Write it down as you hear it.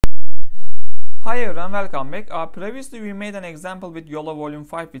Hi everyone, welcome back. Previously we made an example with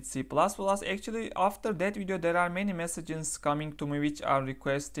Yolov8 with C++. Actually, after that video there are many messages coming to me which are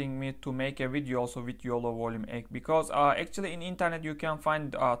requesting me to make a video also with Yolov8 because actually in internet you can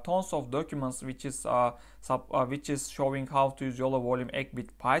find tons of documents which is showing how to use Yolov8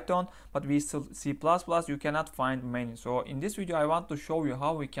 with Python, but with C++ you cannot find many. So in this video I want to show you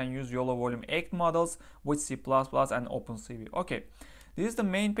how we can use Yolov8 models with C++ and OpenCV. Okay. This is the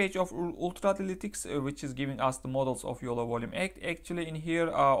main page of Ultralytics, which is giving us the models of Yolov8. Actually, in here,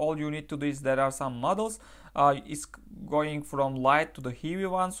 all you need to do is there are some models. It's going from light to the heavy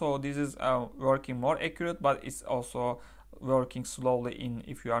one, so this is working more accurate, but it's also working slowly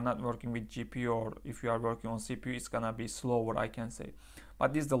if you are not working with GPU or if you are working on CPU, it's gonna be slower, I can say.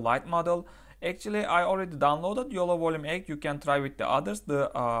 But this is the light model. Actually, I already downloaded Yolov8. You can try with the others.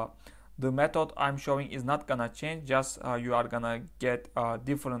 The method I'm showing is not gonna change, just you are gonna get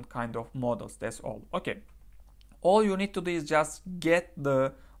different kind of models, that's all. Okay, all you need to do is just get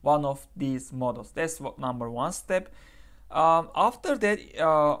the one of these models. That's what number one step. After that,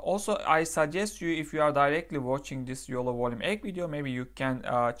 also I suggest you, if you are directly watching this Yolov8 video, maybe you can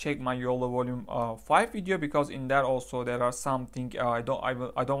check my Yolov8 video, because in there also there are something I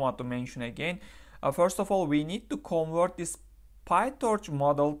don't want to mention again. First of all, we need to convert this PyTorch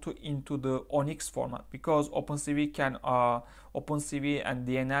model into the ONNX format, because OpenCV and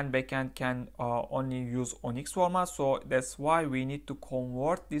DNN backend can only use ONNX format. So that's why we need to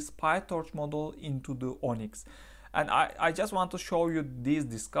convert this PyTorch model into the ONNX. And I just want to show you these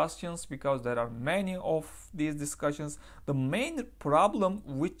discussions because there are many of these discussions. The main problem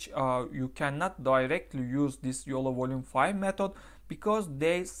which you cannot directly use this Yolov8 method, because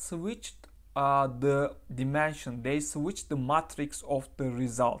they switched the dimension, they switch the matrix of the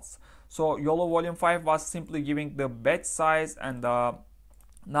results. So Yolov8 was simply giving the batch size and the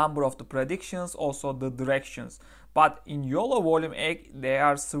number of the predictions, also the directions. But in Yolov8 they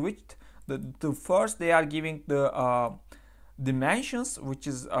are switched. The first they are giving the dimensions, which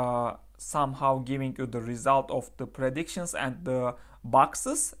is somehow giving you the result of the predictions and the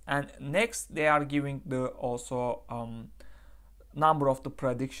boxes, and next they are giving the also number of the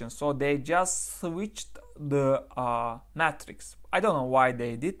predictions. So they just switched the matrix. I don't know why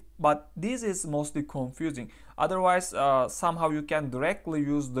they did, but this is mostly confusing. Otherwise, somehow you can directly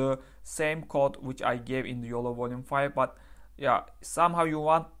use the same code which I gave in the Yolov8, but yeah, somehow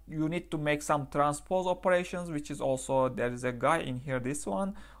you need to make some transpose operations, which is also, there is a guy in here, this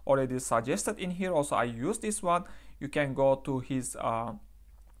one already suggested in here. Also I use this one. You can go to his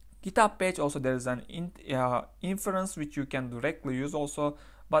GitHub page. Also there is an inference which you can directly use also,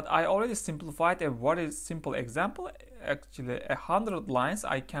 but I already simplified a very simple example, actually 100 lines.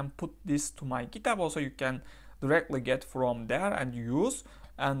 I can put this to my GitHub, also you can directly get from there and use.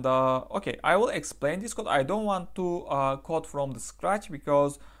 And okay, I will explain this code. I don't want to code from the scratch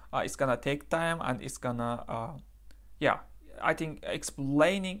because it's gonna take time, and it's gonna yeah, I think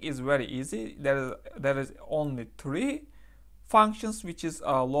explaining is very easy. There is only 3 functions, which is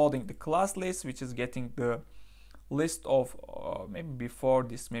loading the class list, which is getting the list of maybe before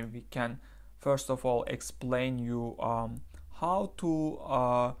this, maybe we can first of all explain you how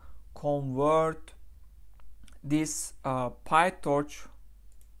to convert this PyTorch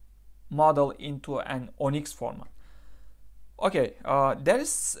model into an ONNX format. Okay, there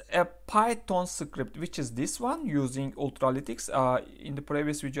is a Python script which is this one, using Ultralytics. In the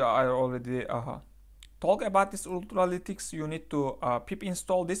previous video I already talk about this Ultralytics. You need to pip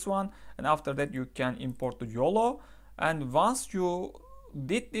install this one, and after that you can import the YOLO. And once you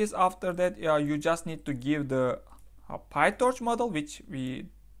did this, after that you just need to give the PyTorch model, which we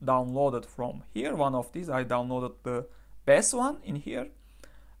downloaded from here. One of these, I downloaded the best one in here.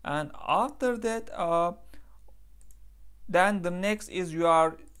 And after that then the next is you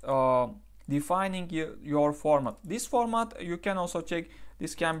are defining your format. This format you can also check.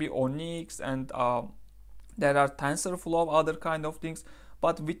 This can be ONNX, and there are TensorFlow, other kind of things.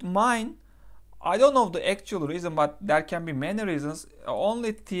 But with mine, I don't know the actual reason, but there can be many reasons.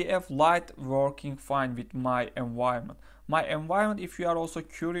 Only TF Lite working fine with my environment. My environment, if you are also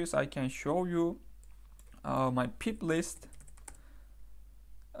curious, I can show you my pip list.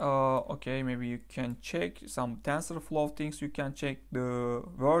 Okay, maybe you can check some TensorFlow things. You can check the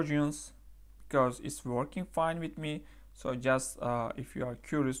versions, because it's working fine with me. So just if you are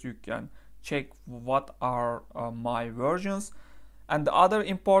curious, you can check what are my versions. And the other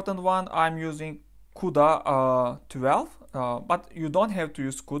important one, I'm using CUDA 12, but you don't have to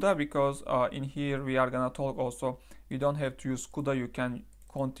use CUDA, because in here we are gonna talk also, you don't have to use CUDA. You can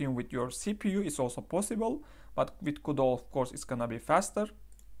continue with your CPU, it's also possible, but with CUDA of course it's gonna be faster.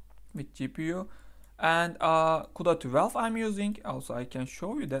 with GPU. And CUDA 12 I'm using. Also I can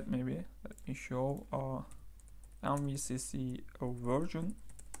show you that, maybe let me show MVCC version.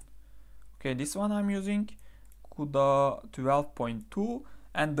 Okay, this one I'm using CUDA 12.2,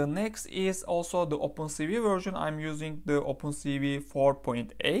 and the next is also the OpenCV version. I'm using the OpenCV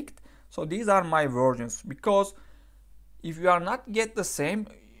 4.8. So these are my versions, because if you are not getting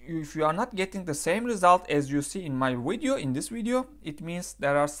the same result as you see in my video, in this video, it means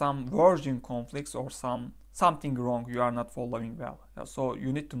there are some version conflicts or something wrong. You are not following well. So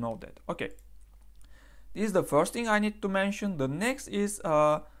you need to know that. Okay, this is the first thing I need to mention. The next is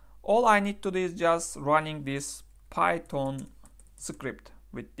all I need to do is just running this Python script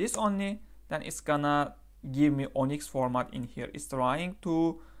with this only. Then it's gonna give me ONNX format in here. It's trying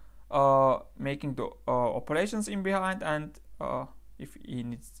to making the operations in behind, and if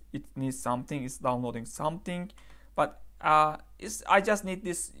it needs something, it's downloading something. But I just need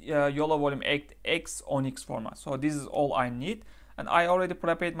this Yolov8 X ONNX format. So this is all I need, and I already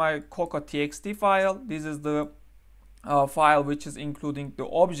prepared my coco.txt file. This is the file which is including the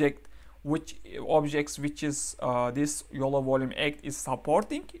objects which is this Yolov8 is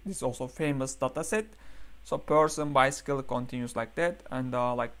supporting. This is also famous dataset. So person, bicycle continues like that, and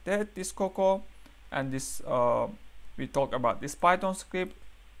like that, this coco, and this we talk about this Python script.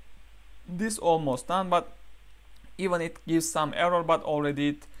 This almost done, but even it gives some error, but already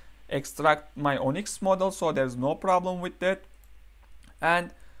it extract my ONNX model, so there's no problem with that.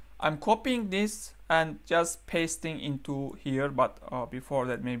 And I'm copying this and just pasting into here, but before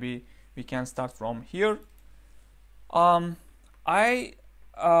that maybe we can start from here.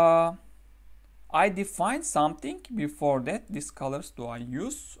 I defined something before that. These colors do I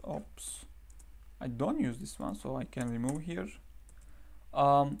use? Oops, I don't use this one, so I can remove here.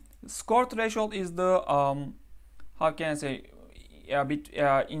 Score threshold is the how can I say,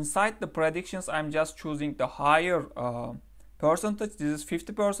 inside the predictions I'm just choosing the higher percentage. This is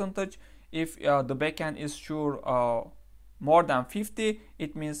 50%. If the backend is sure more than 50,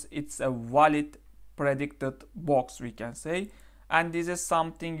 it means it's a valid predicted box, we can say. And this is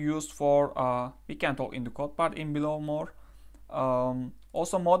something used for we can talk in the code part in below more.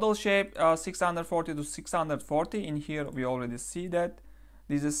 Also model shape 640 to 640. In here we already see that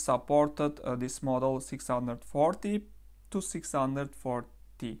this is supported, this model 640 to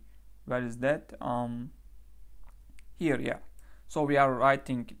 640. Where is that? Here, yeah. So we are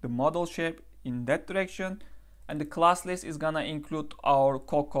writing the model shape in that direction, and the class list is gonna include our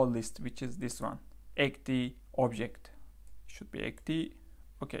coco list, which is this one, ACT object. Should be ACT.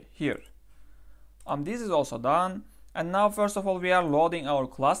 Okay, here. This is also done. And now first of all we are loading our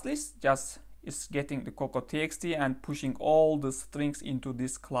class list. Just is getting the coco.txt and pushing all the strings into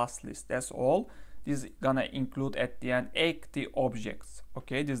this class list. That's all. This is gonna include at the end ACT objects.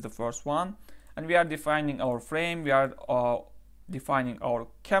 Okay, this is the first one. And we are defining our frame. We are defining our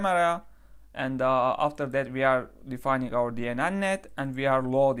camera, and after that we are defining our DNN net, and we are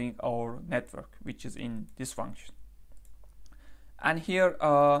loading our network, which is in this function. And here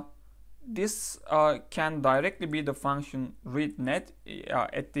this can directly be the function read net.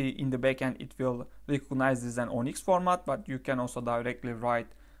 In the backend it will recognize this as an ONNX format, but you can also directly write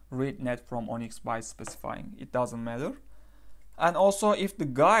read net from ONNX by specifying. It doesn't matter. And also if the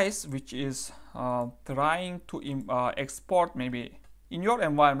guys which is trying to export, maybe in your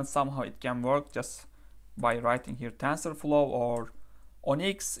environment somehow it can work just by writing here TensorFlow or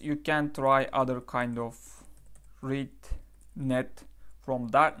ONNX. You can try other kind of read net from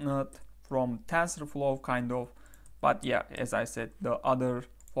 .NET, from TensorFlow kind of, but yeah, as I said, the other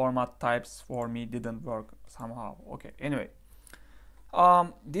format types for me didn't work somehow. Okay, anyway,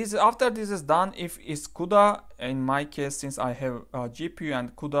 after this is done, if it's CUDA, in my case, since I have GPU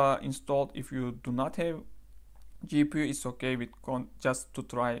and CUDA installed, if you do not have GPU, it's okay with just to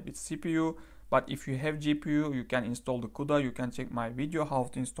try with CPU. But if you have GPU, you can install the CUDA. You can check my video how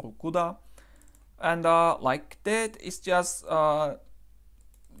to install CUDA. And like that, it's just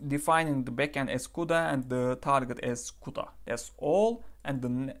defining the backend as CUDA and the target as CUDA. That's all.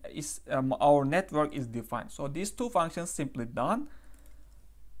 And our network is defined. So these two functions simply done.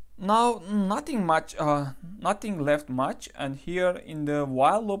 Now nothing left much. And here in the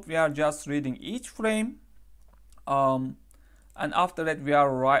while loop, we are just reading each frame. And after that, we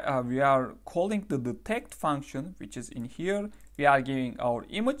are calling the detect function, which is in here. We are giving our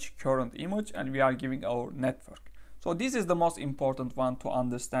image, current image, and we are giving our network. So this is the most important one to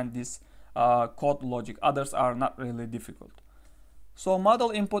understand this code logic. Others are not really difficult. So model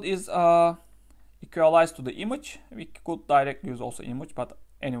input is equalized to the image. We could directly use also image, but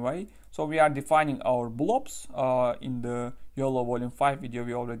anyway. So we are defining our blobs. In the YOLO volume 5 video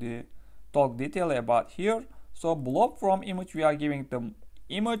we already talked detail about here. So blob from image, we are giving the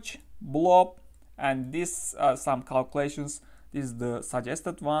image blob, and this some calculations. This is the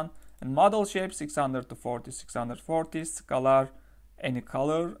suggested one. And model shape 600 to 640, scalar any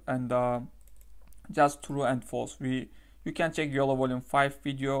color, and just true and false. You can check YOLO volume 5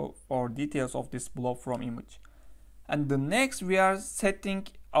 video for details of this blob from image. And the next, we are setting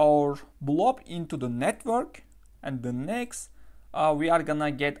our blob into the network, and the next we are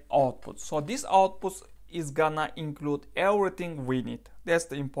gonna get output. So this output is gonna include everything we need. That's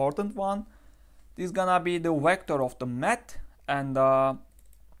the important one. This is gonna be the vector of the math, and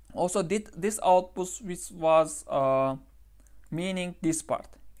also this output which was meaning this part.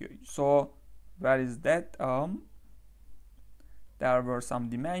 So where is that? There were some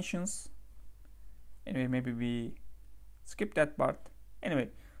dimensions. Anyway, maybe we skip that part. Anyway,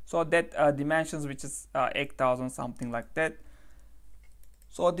 so that dimensions which is 8,000, something like that.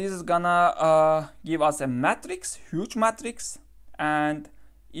 So this is gonna give us a matrix, huge matrix. And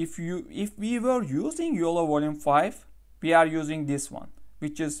if we were using YOLO volume 5, we are using this one,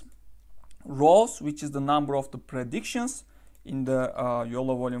 which is rows, which is the number of the predictions. In the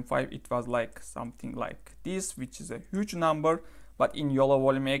YOLO volume 5 it was like something like this, which is a huge number, but in YOLO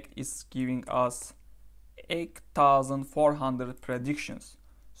volume 8 it's giving us 8,400 predictions.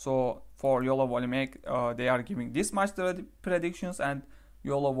 So for YOLO volume 8 they are giving this much predictions, and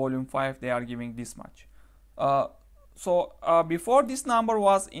YOLO volume 5 they are giving this much. So before this number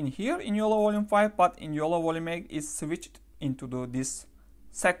was in here in YOLO volume 5, but in YOLO volume 8 is switched into this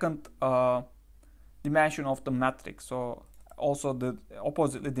second dimension of the matrix. So also the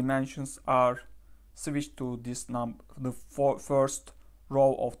opposite dimensions are switched to this number, the first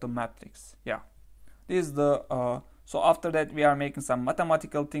row of the matrix. Yeah, this is the so after that we are making some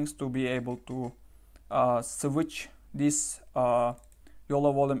mathematical things to be able to switch this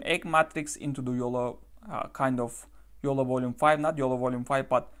YOLO volume 8 matrix into the YOLO kind of YOLO volume 5, not YOLO volume 5,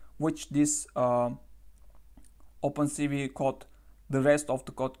 but which this OpenCV code, the rest of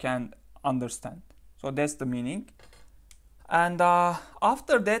the code can understand. So that's the meaning. And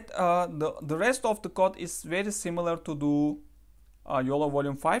after that the rest of the code is very similar to the YOLO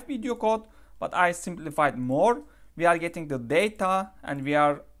volume 5 video code, but I simplified more. We are getting the data, and we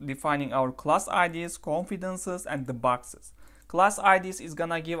are defining our class IDs, confidences, and the boxes. Class IDs is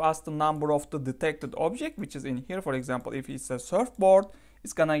gonna give us the number of the detected object, which is in here. For example, if it's a surfboard,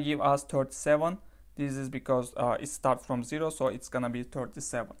 it's gonna give us 37. This is because it starts from 0, so it's gonna be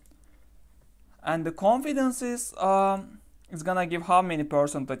 37. And the confidences is gonna give how many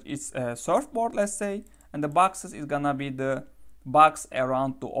percentage it's a surfboard, let's say, and the boxes is gonna be the box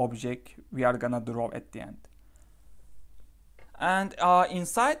around the object we are gonna draw at the end. And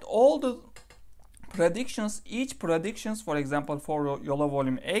inside all the predictions, each predictions, for example, for YOLO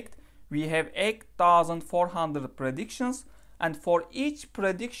volume 8, we have 8,400 predictions, and for each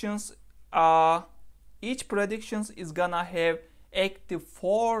predictions is gonna have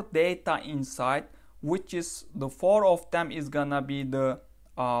 84 data inside, which is the 4 of them is gonna be the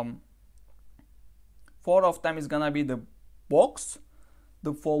box.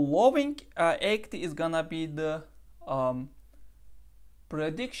 The following 80 is gonna be the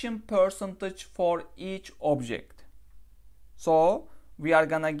prediction percentage for each object. So we are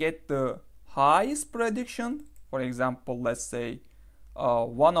gonna get the highest prediction. For example, let's say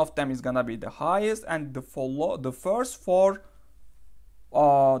one of them is gonna be the highest, and the first 4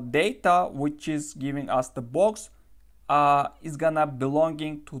 data which is giving us the box is gonna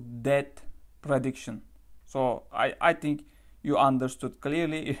belonging to that prediction. So I think you understood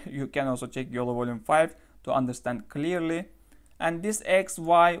clearly. You can also check YOLO volume 5 to understand clearly. And this x,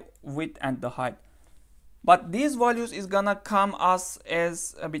 y, width, and the height. But these values is gonna come as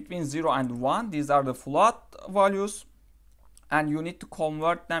between 0 and 1. These are the float values, and you need to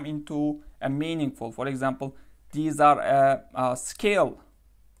convert them into a meaningful. For example, these are scale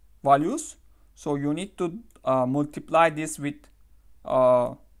values, so you need to multiply this with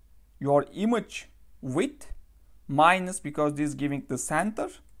your image width minus, because this is giving the center.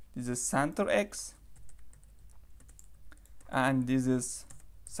 This is center x, and this is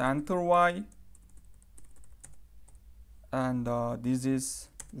center y, and this is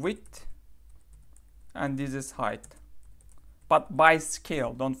width, and this is height, but by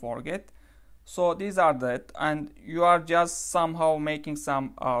scale, don't forget. So these are that, and you are just somehow making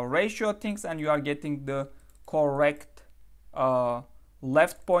some ratio things, and you are getting the correct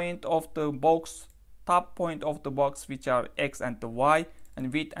left point of the box, top point of the box, which are x and the y,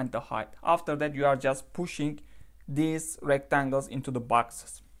 and width and the height. After that, you are just pushing these rectangles into the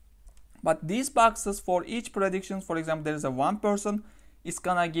boxes. But these boxes, for each prediction, for example, there is a one person, it's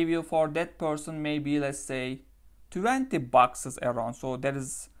gonna give you for that person maybe, let's say, 20 boxes around. So there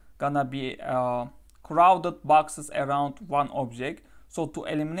is gonna be crowded boxes around one object. So to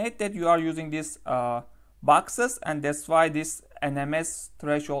eliminate that, you are using these boxes, and that's why this NMS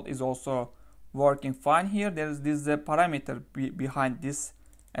threshold is also working fine here. This is a parameter behind this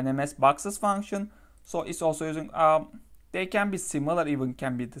NMS boxes function. So it's also using, they can be similar, even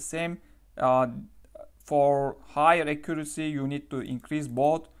can be the same. For higher accuracy, you need to increase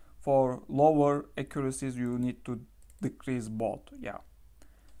both. For lower accuracies, you need to decrease both. Yeah.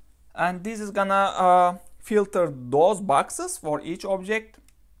 And this is gonna filter those boxes for each object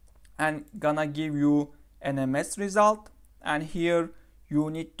and gonna give you NMS result. And here you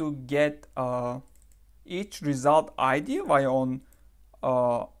need to get each result ID via on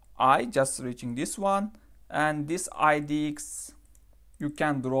I, just reaching this one, and this IDX, you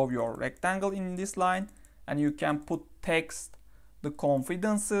can draw your rectangle in this line, and you can put text, the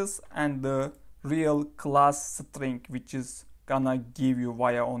confidences, and the real class string, which is gonna give you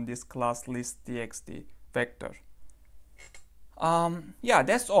via on this class list txt vector. Yeah,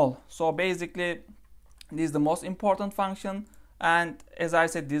 that's all. So basically, this is the most important function, and as I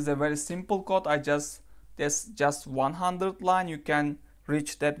said, this is a very simple code. There's just 100 line. You can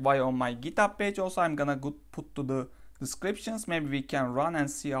reach that via on my GitHub page. Also, I'm gonna put to the descriptions. Maybe we can run and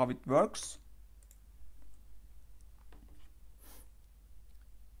see how it works.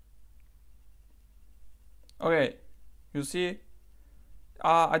 Okay, you see,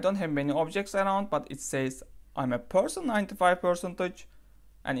 I don't have many objects around, but it says I'm a person 95%,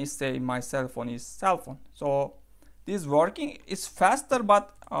 and it says my cell phone is cell phone. So this is working. It's faster,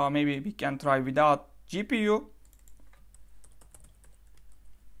 but maybe we can try without GPU.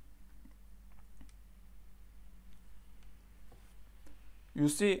 You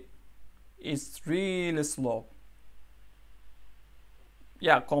see, it's really slow.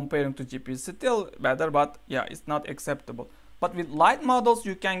 Yeah, comparing to GPU, still better, but yeah, it's not acceptable. But with light models,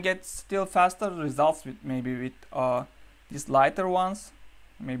 you can get still faster results with maybe with these lighter ones.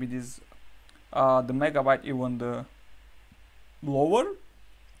 Maybe this the megabyte even the lower.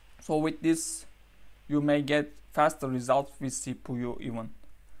 So with this, you may get faster results with CPU even.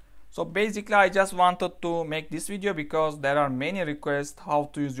 So basically, I just wanted to make this video because there are many requests how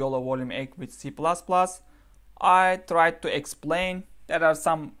to use Yolov8 with C++. I tried to explain. There are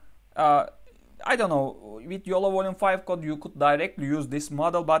some, I don't know, with Yolov8 code you could directly use this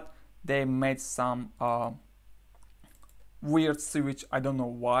model, but they made some weird switch. I don't know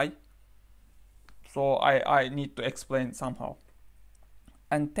why. So I need to explain somehow.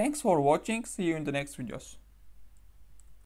 And thanks for watching. See you in the next videos.